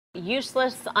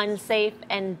useless, unsafe,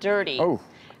 and dirty. Oh.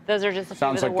 Those are just a few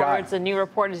of the words a new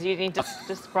report is using to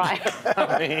describe.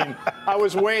 I mean, I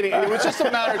was waiting. It was just a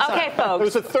matter of time. Okay, folks. It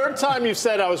was the third time you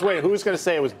said I was waiting. Who's going to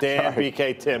say it was Dan,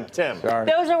 BK, Tim? Sorry.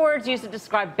 Those are words used to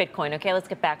describe Bitcoin. Okay, let's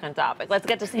get back on topic. Let's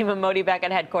get to Seema Modi back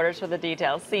at headquarters for the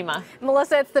details. Seema.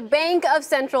 Melissa, it's the Bank of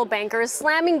Central Bankers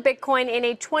slamming Bitcoin in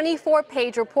a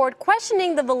 24-page report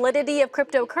questioning the validity of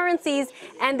cryptocurrencies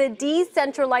and the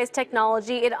decentralized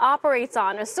technology it operates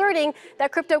on, asserting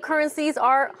that cryptocurrencies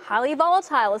are highly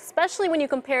volatile, especially when you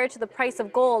compare it to the price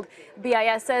of gold.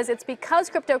 BIS says it's because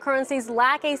cryptocurrencies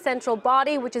lack a central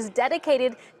body which is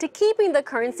dedicated to keeping the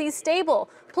currency stable.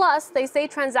 Plus, they say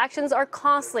transactions are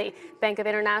costly. Bank of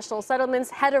International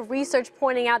Settlements head of research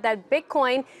pointing out that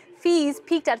Bitcoin fees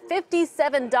peaked at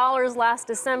 $57 last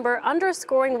December,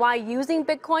 underscoring why using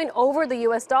Bitcoin over the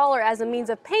U.S. dollar as a means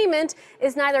of payment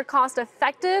is neither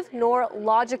cost-effective nor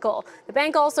logical. The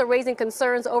bank also raising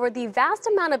concerns over the vast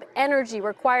amount of energy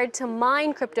required to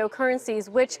mine cryptocurrencies,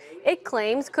 which it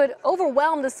claims could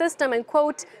overwhelm the system and,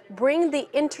 quote, bring the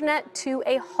internet to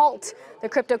a halt. The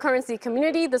cryptocurrency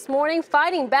community this morning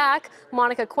fighting back.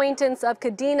 Monica Quaintance of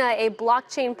Kadena, a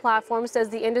blockchain platform, says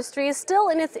the industry is still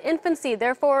in its infancy.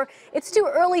 Therefore, it's too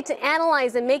early to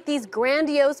analyze and make these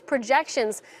grandiose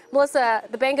projections. Melissa,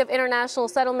 the Bank of International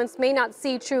Settlements may not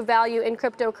see true value in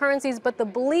cryptocurrencies, but the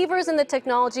believers in the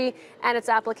technology and its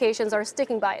applications are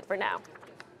sticking by it for now.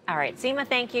 All right, Seema,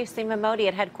 thank you. Seema Modi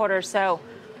at headquarters. So,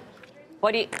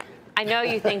 I know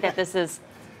you think that this is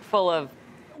full of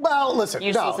well, listen,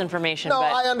 useless information. No,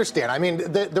 but I understand. I mean,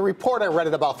 the report, I read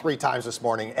it about 3 times this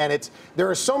morning, and there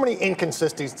are so many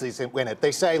inconsistencies in it.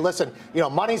 They say, listen,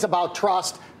 money's about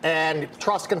trust, and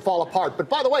trust can fall apart. But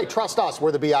by the way, trust us,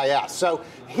 we're the BIS. So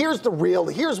here's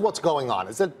what's going on,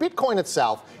 is that Bitcoin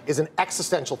itself is an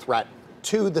existential threat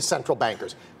to the central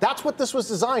bankers. That's what this was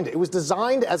designed. It was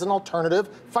designed as an alternative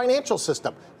financial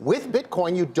system. With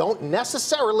Bitcoin, you don't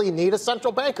necessarily need a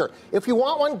central banker. If you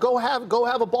want one, go have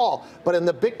a ball. But in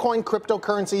the Bitcoin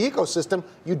cryptocurrency ecosystem,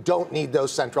 you don't need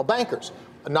those central bankers.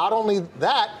 Not only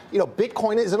that,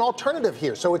 Bitcoin is an alternative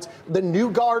here. So it's the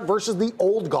new guard versus the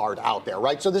old guard out there,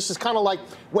 right? So this is kind of like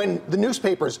when the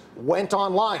newspapers went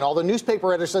online. All the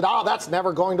newspaper editors said, that's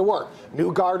never going to work.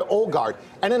 New guard, old guard.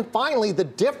 And then finally, the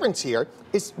difference here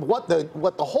is what the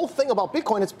whole thing about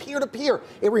Bitcoin is peer-to-peer.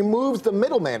 It removes the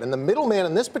middleman. And the middleman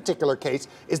in this particular case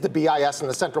is the BIS and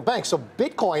the central bank. So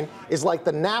Bitcoin is like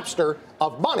the Napster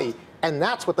of money. And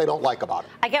that's what they don't like about it.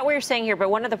 I get what you're saying here,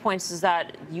 but one of the points is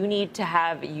that you need to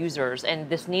have users, and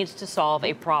this needs to solve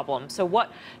a problem. So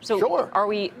Sure.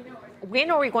 when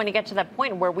are we going to get to that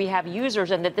point where we have users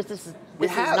and that this is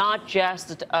not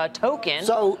just a token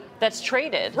that's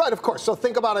traded? Right, of course. So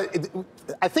think about it.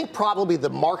 I think probably the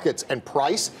markets and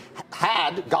price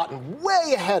had gotten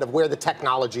way ahead of where the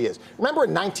technology is. Remember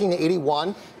in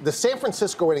 1981, the San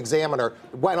Francisco Examiner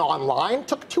went online,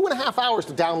 took 2.5 hours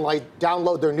to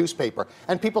download their newspaper.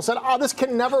 And people said, this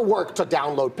can never work to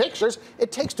download pictures.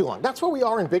 It takes too long. That's where we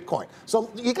are in Bitcoin.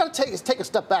 So you got to take a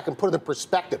step back and put it in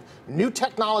perspective. New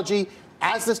technology.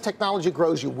 As this technology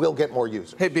grows, you will get more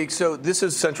users. Hey, Beek, so this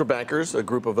is central bankers, a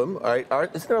group of them. All right,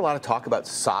 isn't there a lot of talk about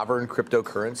sovereign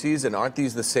cryptocurrencies? And aren't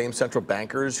these the same central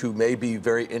bankers who may be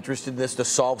very interested in this to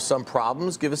solve some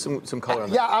problems? Give us some color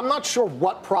on that. Yeah, I'm not sure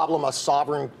what problem a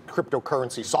sovereign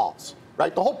cryptocurrency solves.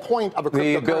 Right? The whole point of a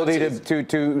cryptocurrency the ability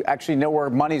to actually know where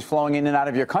money's flowing in and out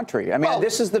of your country. I mean,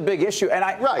 this is the big issue. And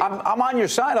I'm on your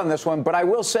side on this one, but I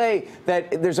will say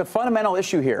that there's a fundamental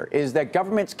issue here, is that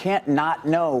governments can't not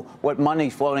know what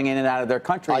money's flowing in and out of their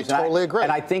countries. I totally agree.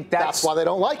 And I think that's why they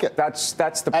don't like it. That's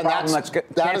the problem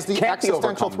that is the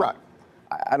existential threat.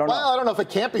 I don't know. Well, I don't know if it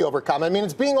can't be overcome. I mean,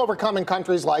 it's being overcome in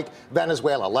countries like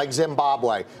Venezuela, like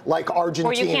Zimbabwe, like Argentina.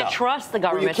 Where you can't trust the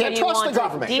government. Where you can't trust the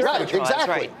government.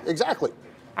 Right, exactly. All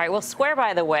right, well, Square,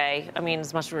 by the way, I mean,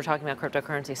 as much as we're talking about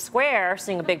cryptocurrency, Square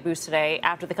seeing a big boost today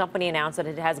after the company announced that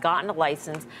it has gotten a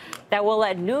license that will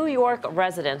let New York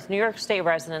State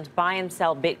residents, buy and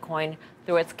sell Bitcoin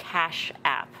through its Cash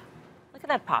app. Look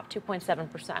at that pop,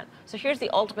 2.7%. So here's the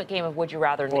ultimate game of would you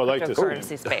rather in the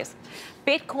cryptocurrency space.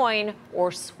 Bitcoin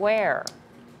or Square?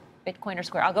 Bitcoin or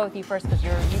Square? I'll go with you first because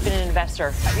you've been an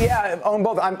investor. Yeah, I own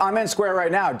both. I'm in Square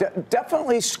right now.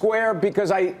 Definitely Square because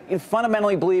I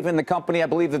fundamentally believe in the company. I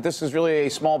believe that this is really a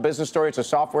small business story. It's a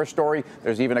software story.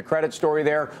 There's even a credit story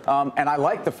there. And I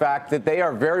like the fact that they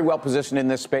are very well positioned in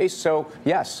this space. So,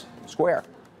 yes, Square.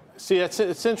 See,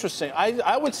 it's interesting.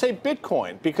 I would say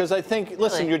Bitcoin because I think,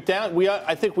 listen, you're down.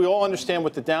 I think we all understand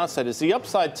what the downside is. The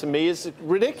upside to me is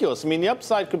ridiculous. I mean, the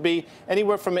upside could be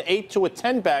anywhere from an 8 to a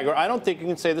 10 bagger. I don't think you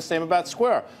can say the same about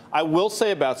Square. I will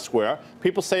say about Square,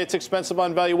 people say it's expensive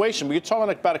on valuation, but you're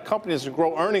talking about a company that's going to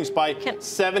grow earnings by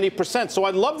 70%. So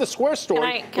I love the Square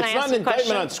story. It's not an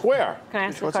indictment on Square. Can I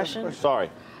ask a question?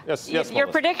 Sorry. Yes, Your Melissa.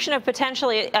 prediction of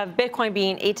potentially of Bitcoin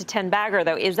being 8 to 10 bagger,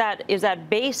 though, is that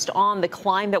based on the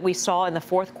climb that we saw in the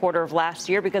fourth quarter of last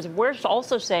year? Because we're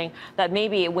also saying that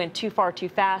maybe it went too far too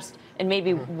fast and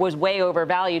maybe was way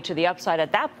overvalued to the upside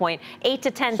at that point. 8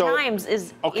 to 10 times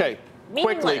is okay.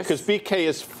 Quickly, because BK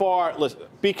is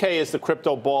BK is the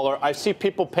crypto baller. I see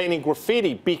people painting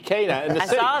graffiti, BK now in the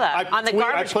city. I saw that on the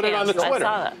garbage I put it on the cans. Twitter. I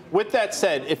saw that. With that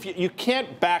said, if you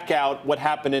can't back out what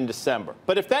happened in December,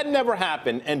 but if that never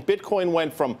happened and Bitcoin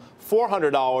went from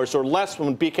 $400 or less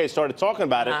when BK started talking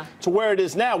about it to where it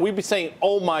is now, we'd be saying,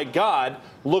 oh my God,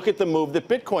 look at the move that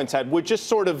Bitcoin's had. We're just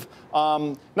sort of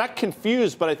not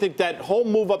confused, but I think that whole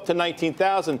move up to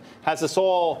 19,000 has us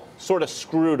all sort of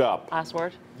screwed up. Last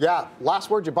word? Yeah,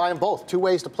 last word, you buy them both. Two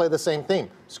ways to play the same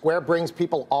theme. Square brings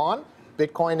people on.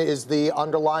 Bitcoin is the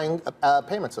underlying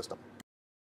payment system.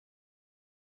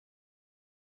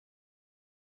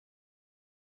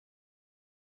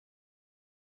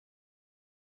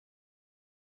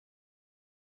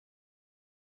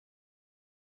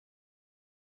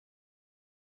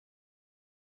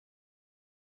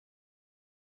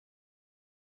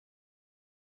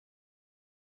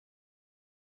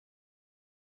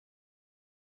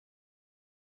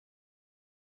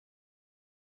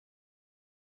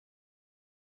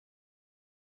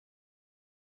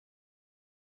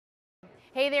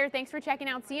 Hey there, thanks for checking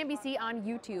out CNBC on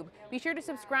YouTube. Be sure to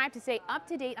subscribe to stay up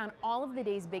to date on all of the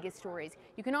day's biggest stories.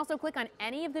 You can also click on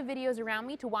any of the videos around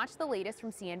me to watch the latest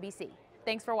from CNBC.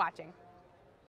 Thanks for watching.